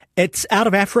It's out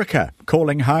of Africa,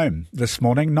 calling home this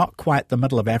morning. Not quite the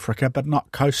middle of Africa, but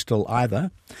not coastal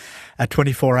either. A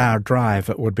 24-hour drive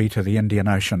it would be to the Indian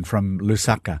Ocean from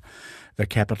Lusaka, the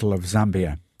capital of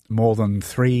Zambia. More than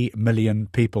 3 million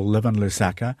people live in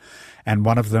Lusaka, and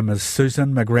one of them is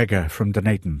Susan McGregor from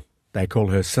Dunedin. They call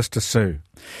her Sister Sue.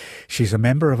 She's a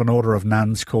member of an order of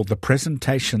nuns called the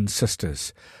Presentation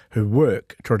Sisters, who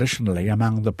work traditionally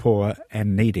among the poor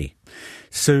and needy.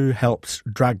 Sue helps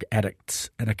drug addicts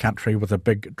in a country with a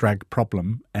big drug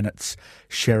problem and its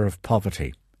share of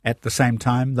poverty. At the same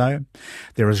time, though,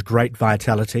 there is great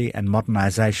vitality and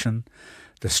modernisation,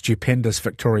 the stupendous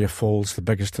Victoria Falls, the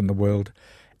biggest in the world,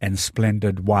 and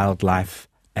splendid wildlife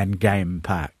and game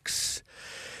parks.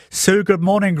 Sue, good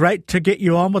morning. Great to get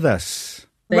you on with us.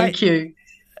 Thank you.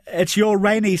 It's your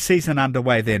rainy season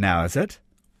underway there now, is it?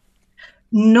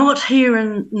 Not here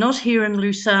in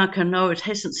Lusaka, no, it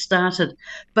hasn't started.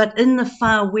 But in the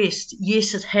far west,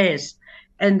 yes, it has.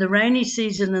 And the rainy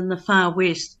season in the far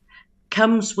west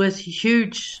comes with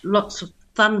lots of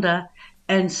thunder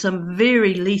and some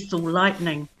very lethal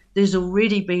lightning. There's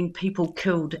already been people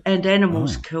killed and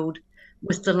animals killed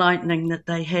with the lightning that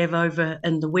they have over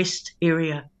in the west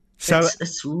area. So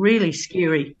it's really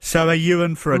scary. So are you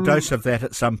in for a dose of that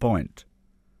at some point?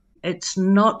 It's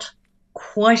not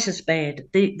quite as bad.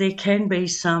 There can be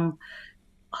some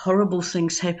horrible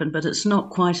things happen, but it's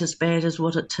not quite as bad as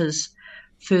what it is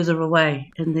further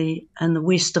away in the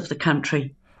west of the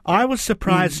country. I was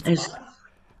surprised.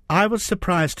 I was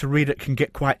surprised to read it can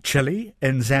get quite chilly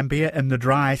in Zambia in the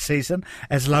dry season,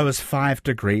 as low as 5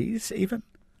 degrees even.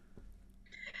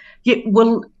 Yeah,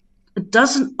 well, it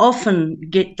doesn't often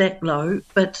get that low,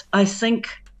 but I think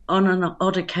on an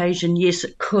odd occasion, yes,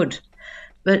 it could.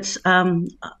 But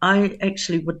I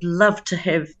actually would love to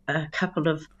have a couple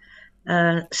of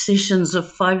sessions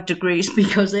of 5 degrees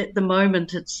because at the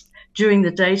moment during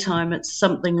the daytime it's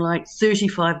something like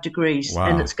 35 degrees. Wow.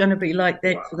 And it's going to be like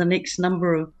that for the next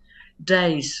number of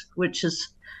days, which is,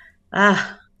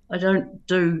 I don't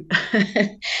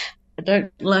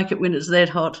like it when it's that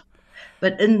hot.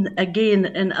 But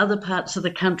in other parts of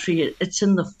the country, it's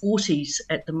in the 40s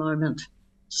at the moment.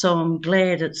 So I'm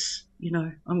glad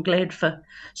I'm glad for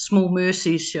small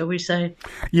mercies, shall we say.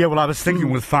 Yeah, well, I was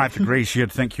thinking with 5 degrees,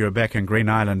 you'd think you were back in Green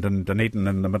Island and Dunedin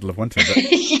in the middle of winter. But...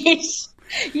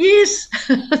 Yes.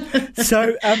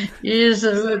 So, yes,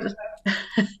 I would.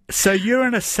 So you're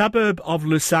in a suburb of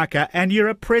Lusaka and you're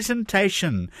a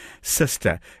presentation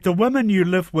sister. The women you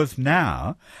live with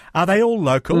now, are they all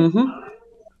local? Mm-hmm.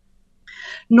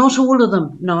 Not all of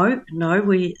them, no.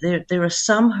 There are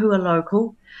some who are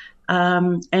local,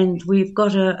 and we've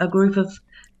got a group of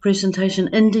presentation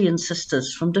Indian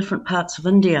sisters from different parts of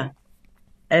India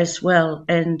as well,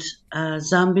 and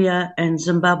Zambia and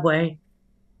Zimbabwe.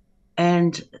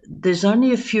 And there's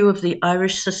only a few of the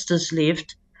Irish sisters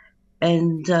left,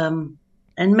 and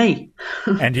me.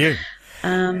 And you.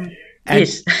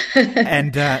 Yes.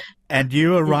 And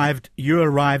you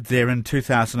arrived there in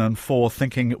 2004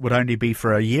 thinking it would only be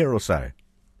for a year or so.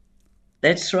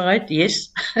 That's right, yes.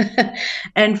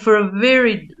 And for a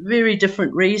very, very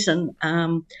different reason.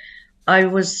 I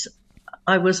was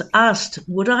asked,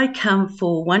 would I come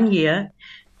for 1 year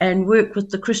and work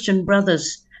with the Christian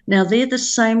Brothers? Now, they're the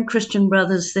same Christian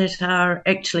Brothers that are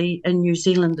actually in New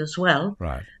Zealand as well.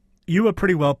 Right. You were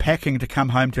pretty well packing to come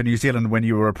home to New Zealand when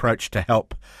you were approached to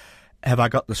help, have I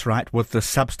got this right, with the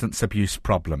substance abuse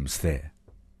problems there?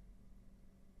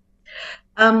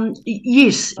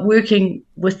 Yes, working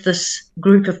with this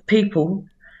group of people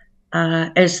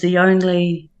as the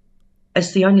only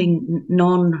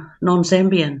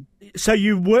non-Zambian. So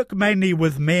you work mainly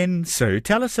with men, Sue.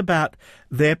 Tell us about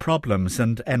their problems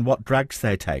and what drugs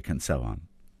they take and so on.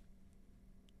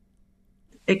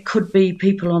 It could be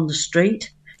people on the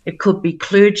street. It could be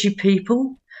clergy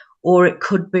people, or it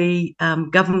could be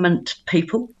government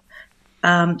people,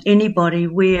 anybody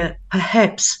where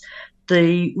perhaps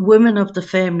the women of the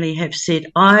family have said,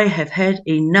 I have had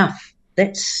enough.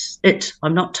 That's it.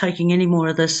 I'm not taking any more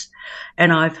of this.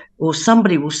 And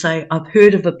somebody will say, I've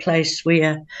heard of a place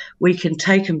where we can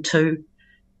take him to,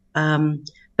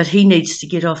 but he needs to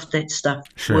get off that stuff,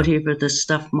 sure. Whatever this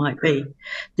stuff might be.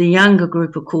 The younger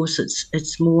group, of course,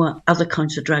 it's more other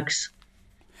kinds of drugs.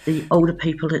 The older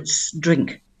people, it's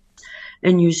drink.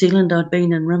 In New Zealand, I'd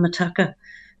been in Rimataka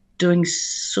doing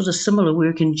sort of similar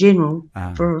work in general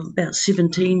for about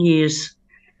 17 years.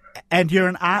 And you're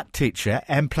an art teacher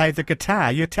and play the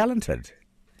guitar. You're talented.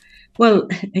 Well,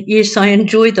 yes, I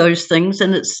enjoy those things,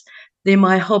 and they're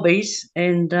my hobbies.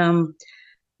 And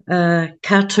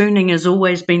cartooning has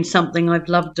always been something I've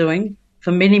loved doing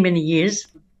for many, many years.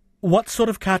 What sort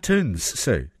of cartoons,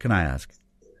 Sue, can I ask?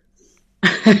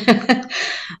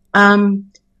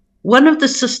 One of the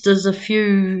sisters a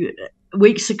few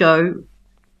weeks ago,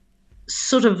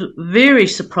 sort of very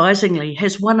surprisingly,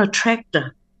 has won a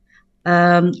tractor,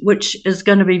 which is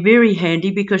going to be very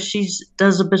handy because she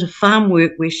does a bit of farm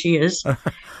work where she is.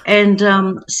 And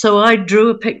so I drew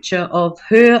a picture of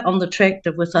her on the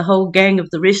tractor with a whole gang of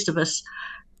the rest of us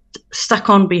stuck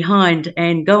on behind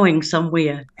and going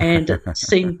somewhere. And it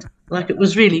seemed like it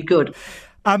was really good.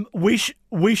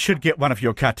 We should get one of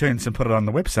your cartoons and put it on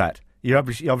the website. You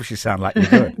obviously sound like you're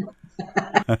good.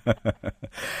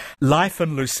 Life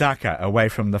in Lusaka, away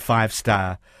from the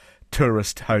 5-star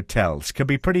tourist hotels, can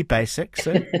be pretty basic,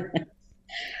 sir.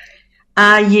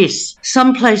 Yes.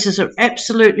 Some places are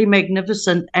absolutely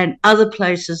magnificent and other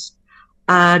places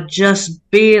are just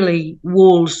barely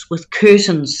walls with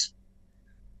curtains.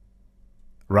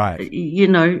 Right. You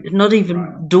know, not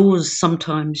even doors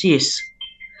sometimes, yes.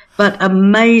 But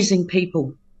amazing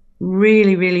people.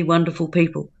 Really, really wonderful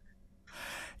people.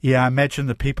 Yeah, I imagine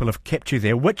the people have kept you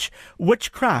there. Which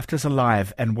craft is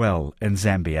alive and well in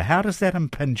Zambia? How does that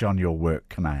impinge on your work,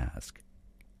 can I ask?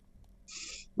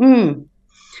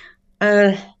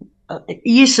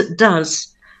 Yes, it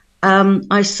does.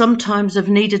 I sometimes have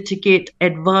needed to get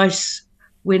advice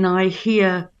when I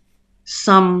hear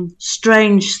some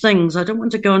strange things. I don't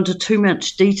want to go into too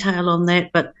much detail on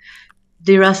that, but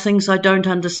there are things I don't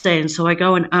understand, so I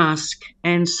go and ask,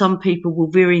 and some people will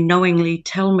very knowingly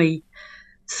tell me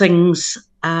things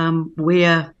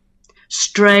where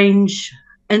strange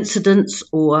incidents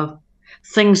or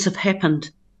things have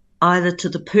happened either to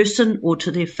the person or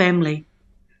to their family.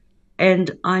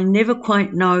 And I never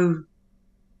quite know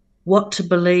what to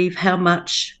believe, how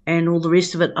much, and all the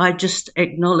rest of it. I just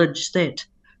acknowledge that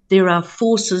there are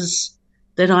forces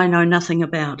that I know nothing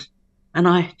about, and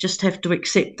I just have to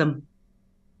accept them.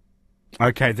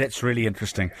 Okay, that's really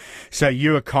interesting. So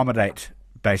you accommodate,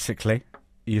 basically.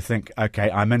 You think, okay,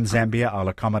 I'm in Zambia, I'll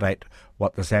accommodate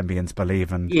what the Zambians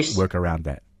believe and Yes. work around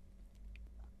that.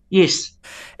 Yes.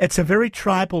 It's a very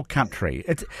tribal country.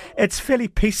 It's fairly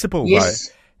peaceable, Yes.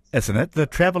 though, isn't it? The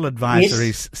travel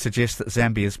advisories suggest that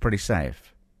Zambia is pretty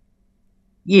safe.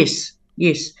 Yes.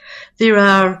 Yes. There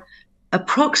are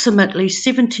approximately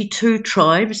 72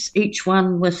 tribes, each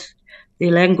one with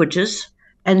their languages,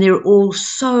 and they're all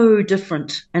so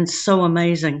different and so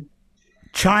amazing.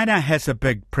 China has a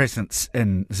big presence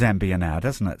in Zambia now,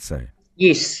 doesn't it, Sue?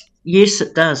 Yes. Yes,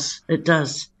 it does. It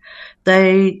does.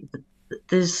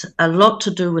 There's a lot to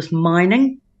do with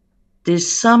mining. There's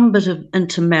some bit of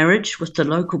intermarriage with the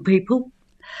local people,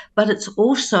 but it's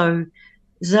also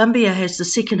Zambia has the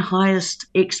second highest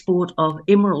export of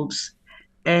emeralds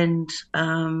and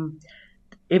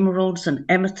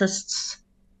amethysts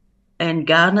and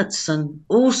garnets and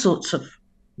all sorts of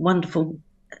wonderful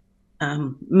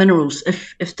minerals,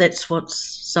 if that's what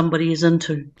somebody is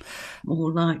into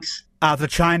or likes. Are the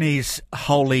Chinese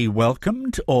wholly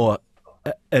welcomed, or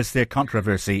is there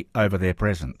controversy over their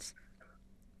presence?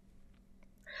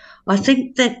 I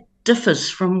think that differs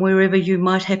from wherever you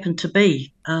might happen to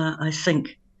be, I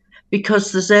think,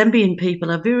 because the Zambian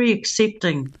people are very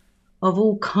accepting of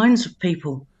all kinds of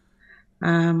people.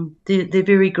 They're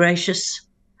very gracious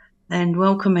and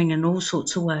welcoming in all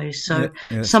sorts of ways. So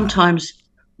sometimes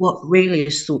what really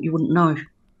is thought you wouldn't know.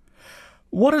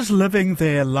 What is living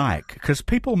there like? Because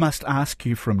people must ask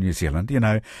you from New Zealand,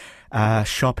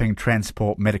 shopping,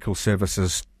 transport, medical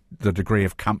services, the degree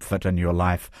of comfort in your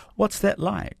life. What's that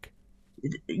like?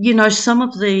 Some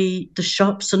of the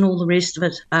shops and all the rest of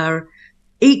it are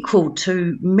equal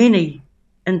to many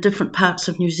in different parts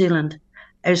of New Zealand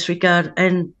as regard.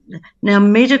 And now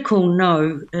medical's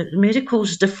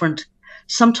different.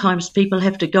 Sometimes people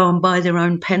have to go and buy their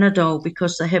own Panadol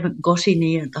because they haven't got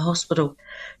any at the hospital.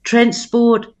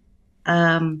 Transport,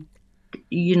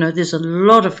 there's a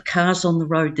lot of cars on the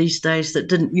road these days that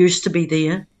didn't used to be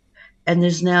there. And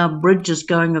there's now bridges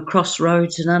going across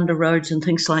roads and under roads and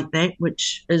things like that,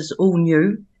 which is all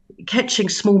new. Catching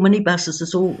small minibuses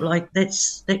is all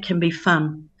that can be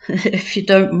fun if you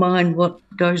don't mind what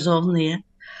goes on there,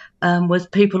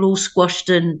 with people all squashed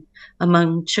in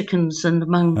among chickens and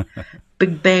among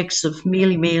big bags of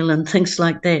mealie meal and things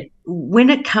like that. When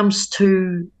it comes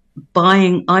to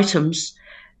buying items,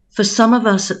 for some of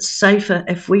us it's safer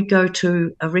if we go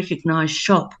to a recognised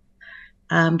shop,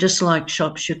 just like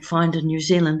shops you'd find in New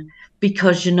Zealand,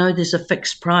 because there's a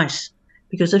fixed price.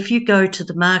 Because if you go to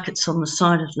the markets on the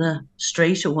side of the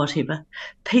street or whatever,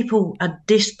 people are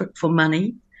desperate for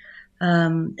money,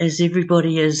 as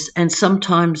everybody is. And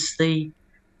sometimes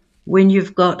when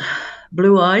you've got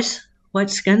blue eyes, white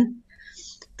skin,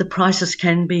 the prices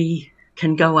can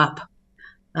go up.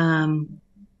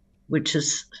 which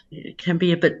it can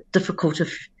be a bit difficult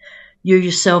if you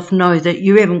yourself know that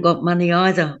you haven't got money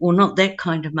either, or not that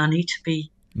kind of money to be,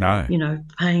 No.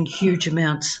 paying huge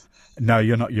amounts. No,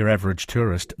 you're not your average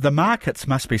tourist. The markets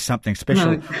must be something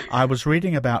special. No. I was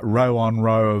reading about row on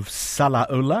row of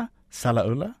salaula.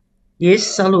 Salaula? Yes,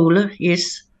 Salaula,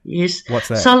 yes. What's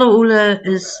that? Salaula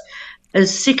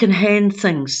is second-hand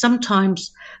things.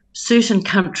 Sometimes certain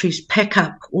countries pack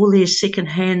up all their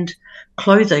second-hand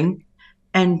clothing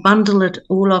and bundle it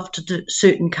all off to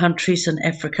certain countries in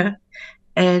Africa,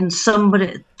 and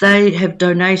they have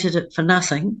donated it for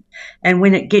nothing. And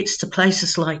when it gets to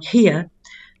places like here,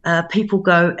 people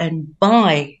go and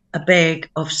buy a bag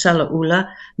of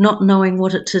salaula, not knowing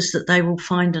what it is that they will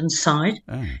find inside,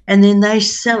 and then they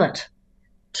sell it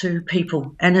to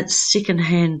people, and it's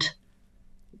second-hand,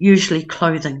 usually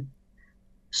clothing.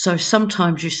 So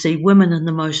sometimes you see women in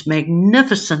the most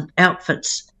magnificent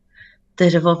outfits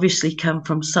that have obviously come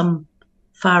from some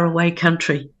faraway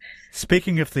country.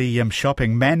 Speaking of the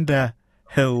shopping, Manda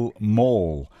Hill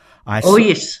Mall.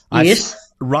 Yes.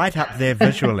 Right up there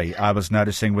visually, I was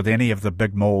noticing, with any of the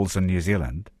big malls in New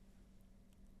Zealand.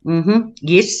 Mm-hmm.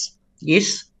 Yes,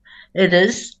 it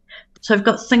is. So I've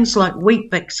got things like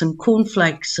Weet-Bix and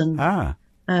cornflakes and,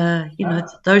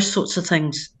 those sorts of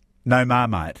things. No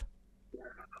Marmite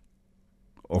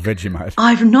or Vegemite.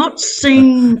 I've not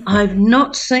seen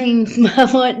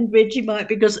Marmite and Vegemite,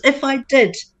 because if I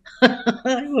did,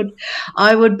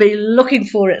 I would be looking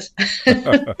for it.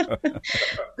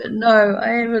 But no,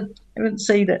 I haven't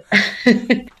seen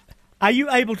it. Are you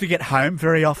able to get home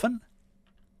very often?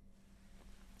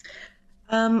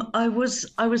 I was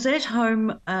at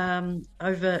home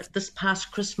over this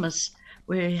past Christmas,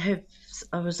 where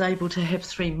I was able to have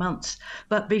 3 months.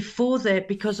 But before that,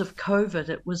 because of COVID,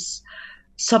 it was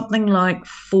something like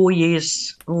 4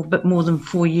 years, or a bit more than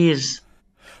 4 years.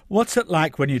 What's it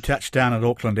like when you touch down at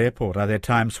Auckland Airport? Are there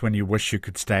times when you wish you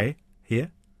could stay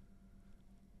here?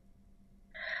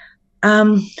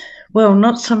 Well,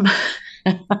 not so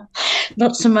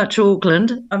much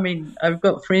Auckland. I mean, I've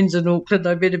got friends in Auckland.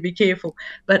 I better be careful.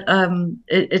 But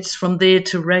it's from there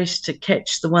to race to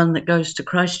catch the one that goes to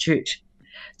Christchurch.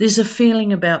 There's a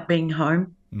feeling about being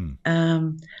home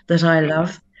that I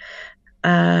love.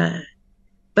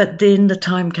 But then the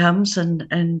time comes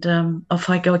and off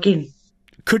I go again.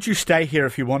 Could you stay here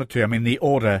if you wanted to? I mean, the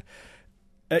order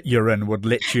you're in would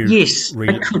let you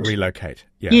relocate.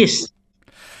 Yeah. Yes.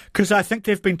 Because I think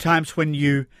there have been times when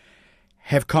you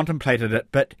have contemplated it,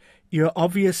 but you're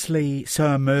obviously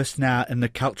so immersed now in the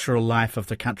cultural life of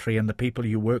the country and the people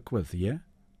you work with, yeah?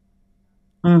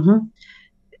 Mm-hmm.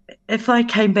 If I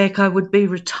came back, I would be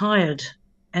retired,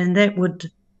 and that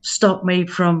would stop me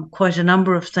from quite a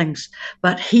number of things.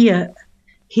 But here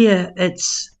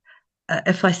it's,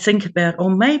 if I think about, or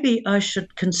maybe I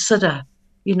should consider,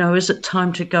 is it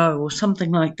time to go, or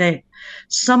something like that.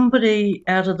 Somebody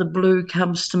out of the blue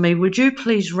comes to me, would you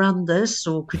please run this,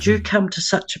 or could you come to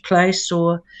such a place,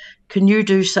 or can you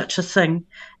do such a thing?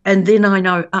 And then I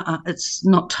know, it's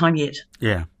not time yet.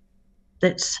 Yeah.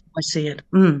 That's how I see it.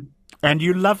 And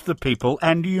you love the people,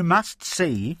 and you must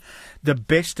see the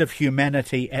best of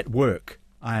humanity at work,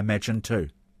 I imagine, too.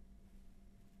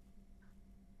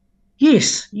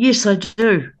 Yes, I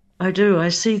do. I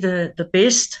see the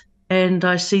best, and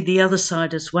I see the other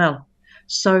side as well.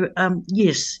 So,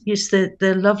 yes,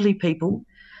 they're lovely people,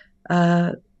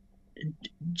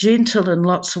 gentle in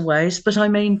lots of ways. But I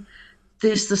mean,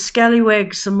 there's the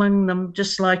scallywags among them,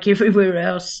 just like everywhere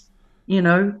else.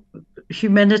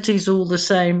 Humanity's all the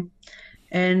same.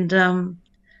 And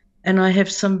I have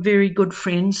some very good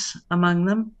friends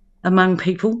among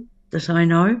people that I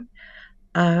know.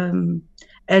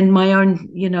 And my own,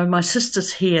 my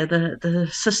sisters here, the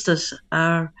sisters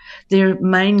they're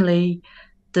mainly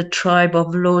the tribe of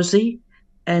Lozi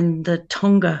and the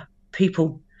Tonga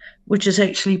people, which is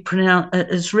actually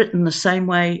is written the same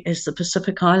way as the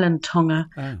Pacific Island Tonga,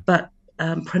 but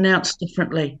pronounced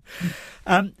differently.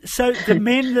 So the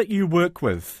men that you work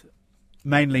with,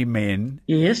 mainly men,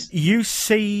 yes, you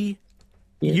see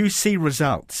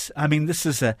results. I mean, this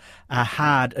is a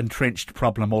hard, entrenched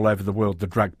problem all over the world, the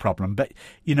drug problem. But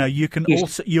you can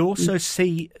also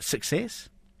see success.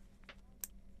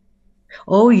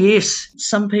 Oh yes,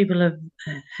 some people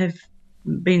have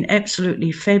been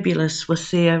absolutely fabulous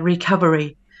with their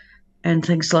recovery and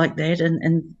things like that,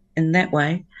 and in that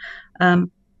way.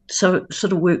 So it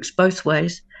sort of works both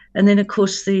ways. And then of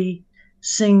course there's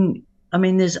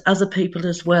other people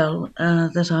as well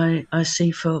that I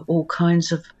see for all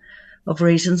kinds of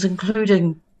reasons,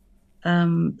 including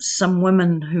some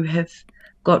women who have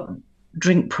got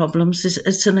drink problems.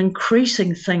 It's an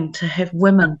increasing thing to have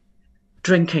women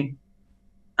drinking.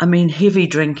 heavy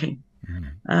drinking.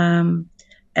 And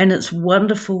it's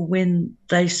wonderful when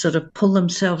they sort of pull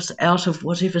themselves out of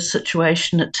whatever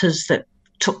situation it is that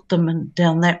took them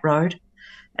down that road,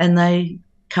 and they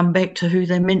come back to who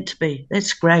they're meant to be.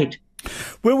 That's great.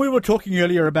 When we were talking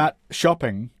earlier about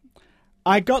shopping,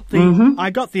 I got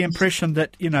the impression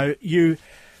that, you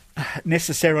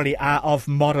necessarily are of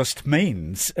modest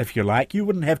means, if you like. You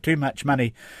wouldn't have too much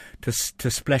money to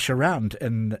splash around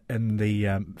in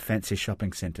the fancy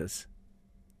shopping centres.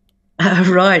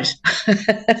 Right.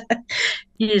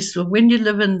 Yes. Well, when you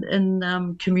live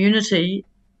in community,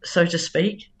 so to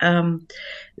speak,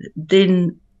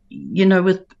 then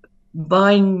with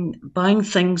buying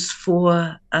things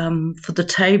for the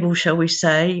table, shall we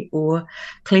say, or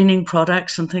cleaning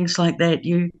products and things like that,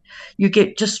 you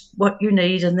get just what you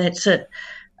need, and that's it.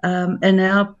 In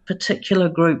our particular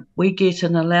group, we get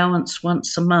an allowance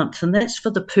once a month, and that's for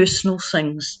the personal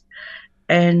things.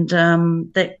 And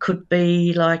that could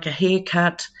be like a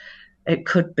haircut, it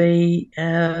could be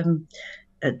a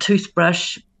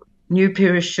toothbrush, new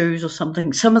pair of shoes or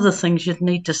something. Some of the things you'd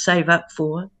need to save up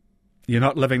for. You're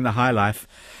not living the high life,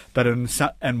 but in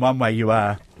one way you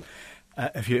are.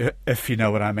 If you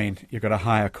know what I mean, you've got a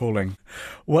higher calling.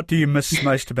 What do you miss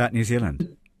most about New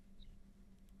Zealand?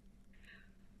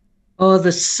 Oh,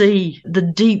 the sea, the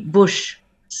deep bush.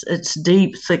 It's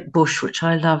deep, thick bush, which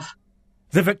I love.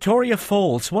 The Victoria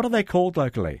Falls, what are they called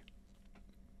locally?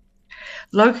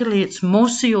 Locally, it's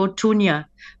Mosi or Tunya,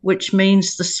 which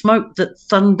means the smoke that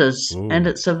thunders. Ooh. And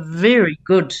it's a very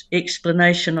good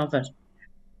explanation of it.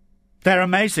 They're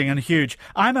amazing and huge.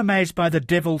 I'm amazed by the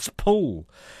Devil's Pool.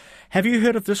 Have you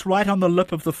heard of this? Right on the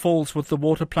lip of the falls, with the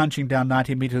water plunging down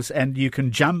 90 metres, and you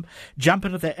can jump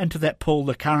into that pool.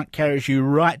 The current carries you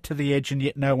right to the edge, and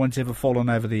yet no one's ever fallen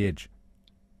over the edge.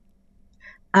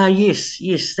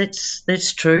 Yes,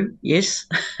 that's true. Yes,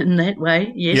 in that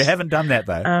way, yes. You haven't done that,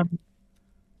 though?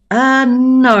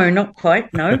 No, not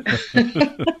quite, no.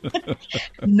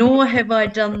 Nor have I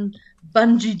done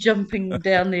bungee jumping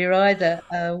down there either,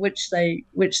 which they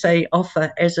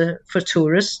offer for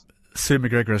tourists. Sue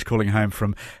McGregor is calling home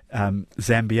from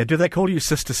Zambia. Do they call you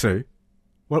Sister Sue?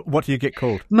 What do you get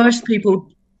called? Most people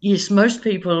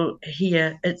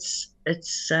here, it's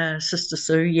Sister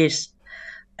Sue, yes.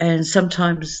 And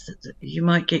sometimes you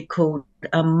might get called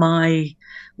a mai,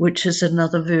 which is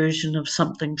another version of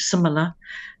something similar.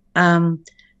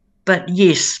 But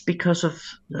yes, because of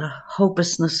the whole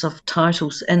business of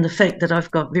titles and the fact that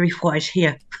I've got very white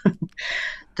hair,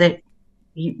 that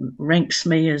ranks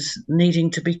me as needing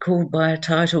to be called by a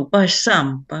title by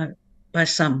some.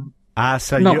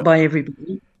 So not by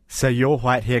everybody. So your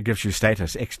white hair gives you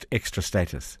status, extra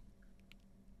status.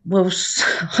 Well,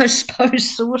 I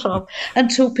suppose sort of,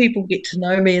 until people get to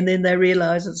know me and then they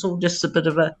realise it's all just a bit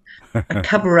of a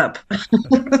cover-up.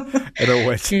 It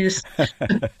always yes.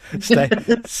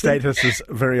 Status is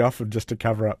very often just a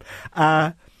cover-up.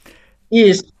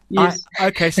 Yes.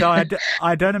 Okay, so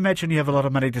I don't imagine you have a lot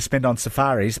of money to spend on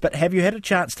safaris, but have you had a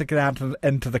chance to get out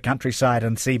into the countryside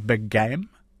and see big game?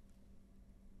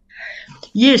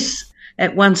 Yes.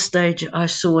 At one stage, I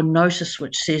saw a notice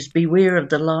which says, "Beware of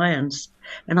the lions."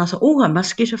 And I thought, I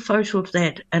must get a photo of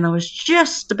that. And I was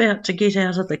just about to get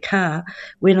out of the car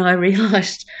when I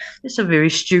realised it's a very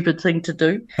stupid thing to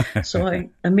do. So I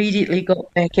immediately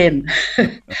got back in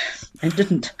and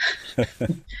didn't.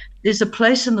 There's a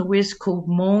place in the west called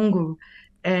Mongu.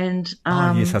 And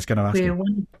yes, I was going to ask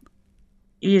you.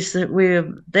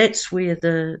 That's where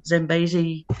the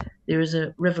Zambezi, there is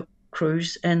a river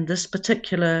cruise, and this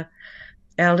particular,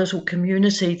 our little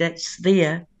community that's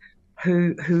there,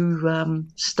 who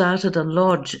started a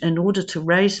lodge in order to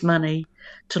raise money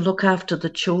to look after the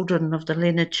children of the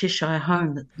Leonard Cheshire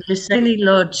home. The Sally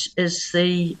Lodge is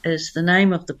the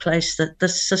name of the place that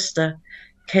this sister,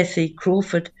 Kathy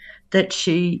Crawford, that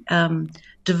she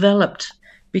developed,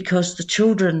 because the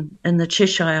children in the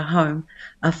Cheshire home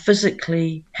are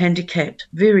physically handicapped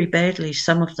very badly,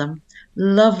 some of them.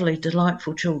 Lovely,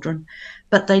 delightful children,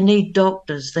 but they need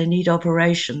doctors, they need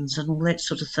operations and all that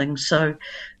sort of thing. So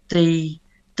the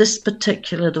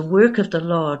work of the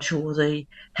lodge, or the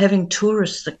having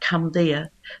tourists that come there,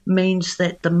 means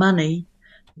that the money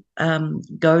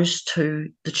goes to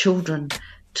the children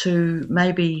to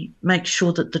maybe make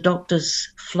sure that the doctors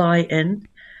fly in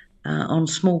on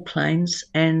small planes,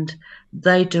 and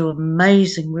they do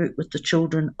amazing work with the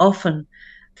children, often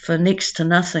for next to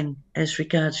nothing as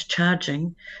regards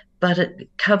charging, but it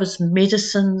covers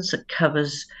medicines, it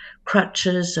covers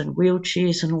crutches and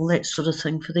wheelchairs and all that sort of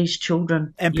thing for these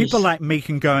children. And people like me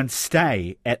can go and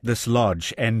stay at this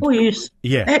lodge. And yes.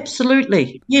 Yeah.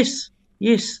 Absolutely. Yes.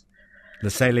 The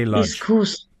Saley Lodge. Yes, of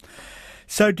course.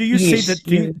 So do you see Yes,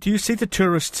 the do you see the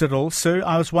tourists at all, Sue?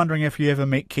 I was wondering if you ever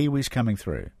meet Kiwis coming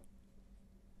through.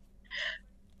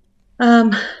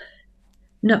 Um,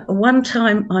 no, one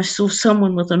time I saw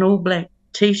someone with an all black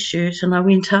T-shirt, and I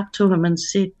went up to him and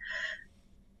said,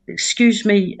 "Excuse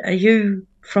me, are you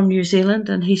from New Zealand?"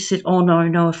 And he said, "Oh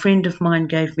no, a friend of mine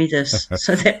gave me this."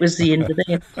 So that was the end of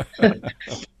that.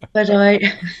 But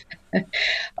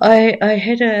I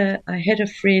had a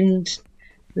friend,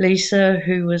 Lisa,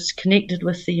 who was connected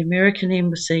with the American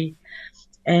embassy,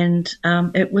 and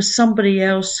it was somebody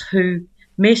else who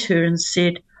met her and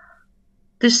said,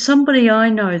 "There's somebody I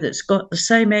know that's got the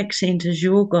same accent as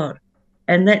you've got,"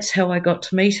 and that's how I got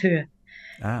to meet her.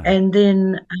 Ah, And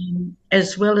then,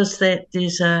 as well as that,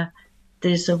 there's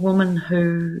a woman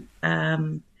who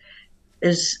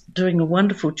is doing a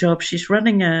wonderful job. She's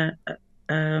running a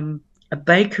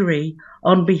bakery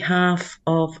on behalf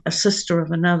of a sister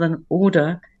of another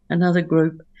order, another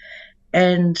group,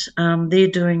 and they're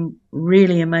doing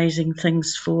really amazing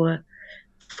things for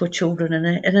children.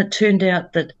 And it turned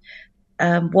out that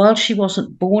while she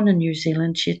wasn't born in New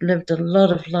Zealand, she'd lived a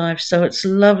lot of lives. So it's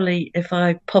lovely if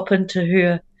I pop into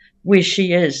her where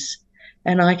she is,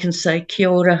 and I can say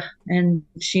kia ora, and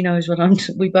she knows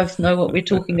we both know what we're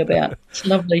talking about. It's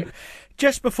lovely.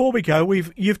 just before we go,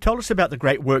 you've told us about the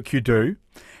great work you do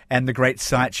and the great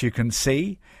sights you can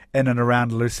see in and around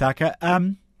Lusaka.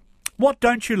 What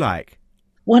don't you like?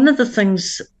 One of the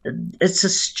things, it's a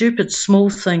stupid small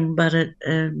thing, but it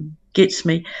gets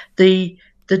me. The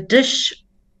dish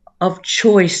of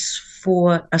choice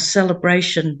for a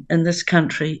celebration in this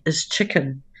country is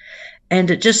chicken. And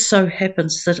it just so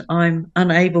happens that I'm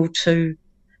unable to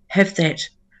have that.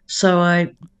 So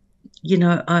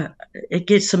it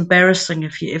gets embarrassing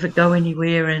if you ever go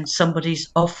anywhere and somebody's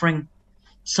offering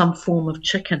some form of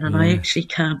chicken and I actually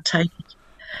can't take it.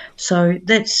 So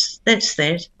that's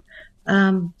that.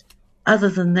 Other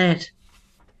than that,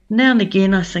 now and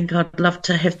again, I think I'd love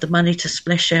to have the money to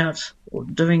splash out or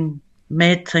doing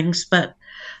mad things, but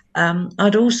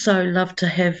I'd also love to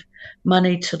have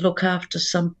money to look after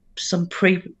some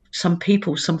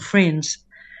people, some friends,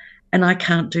 and I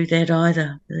can't do that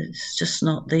either. It's just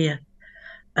not there.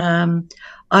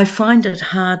 I find it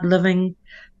hard living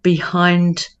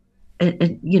behind,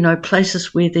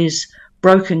 places where there's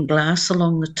broken glass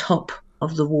along the top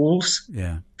of the walls.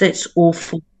 Yeah, that's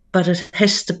awful. But it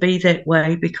has to be that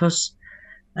way because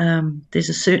there's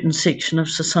a certain section of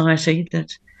society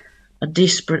that are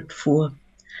desperate for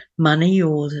money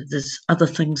or that there's other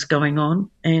things going on,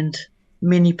 and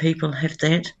many people have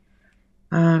that.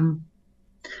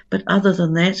 But other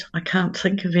than that, I can't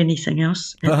think of anything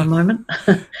else at the moment.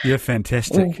 You're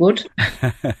fantastic. All good.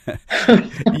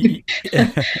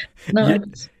 No.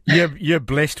 You're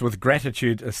blessed with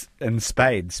gratitude in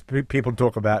spades. People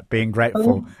talk about being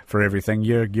grateful for everything.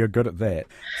 You're good at that.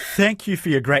 Thank you for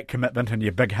your great commitment and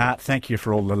your big heart. Thank you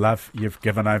for all the love you've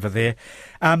given over there.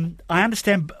 I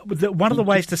understand that one of the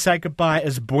ways to say goodbye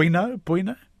is bueno.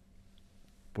 Bueno.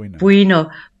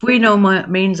 Bueno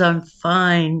means I'm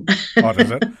fine. Oh,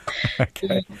 does it?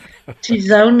 Okay.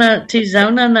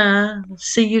 Tizauna na.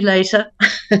 See you later.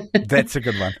 That's a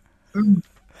good one.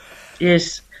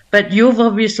 Yes, but you've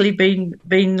obviously been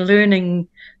learning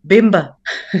Bemba,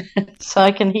 so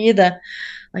I can hear the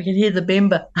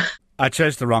Bemba. I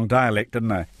chose the wrong dialect,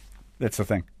 didn't I? That's the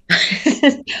thing.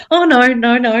 Oh no,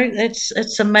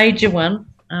 it's a major one.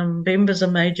 Bemba's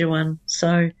a major one.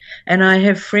 So, and I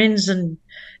have friends in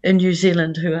New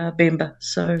Zealand who are Bemba.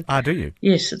 So, do you?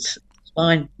 Yes, it's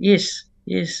fine. Yes.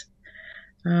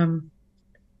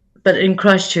 But in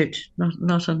Christchurch,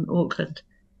 not in Auckland.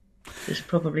 There's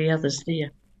probably others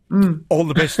there. All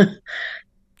the best,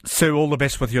 Sue. All the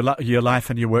best with your life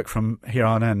and your work from here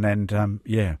on in. And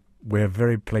we're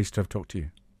very pleased to have talked to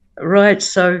you. Right.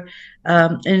 So,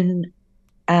 in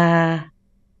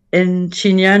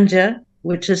Chinyanja,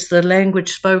 which is the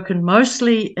language spoken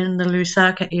mostly in the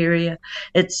Lusaka area,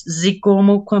 it's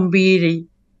Zikomo Kwambiri.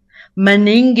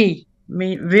 Maningi,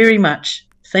 very much.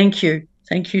 Thank you.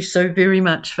 Thank you so very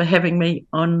much for having me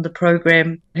on the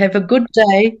program. Have a good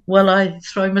day while I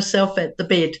throw myself at the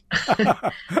bed.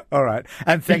 All right.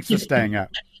 And thanks for staying up.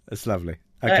 It's lovely.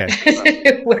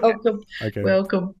 Okay. Welcome. Okay. Welcome.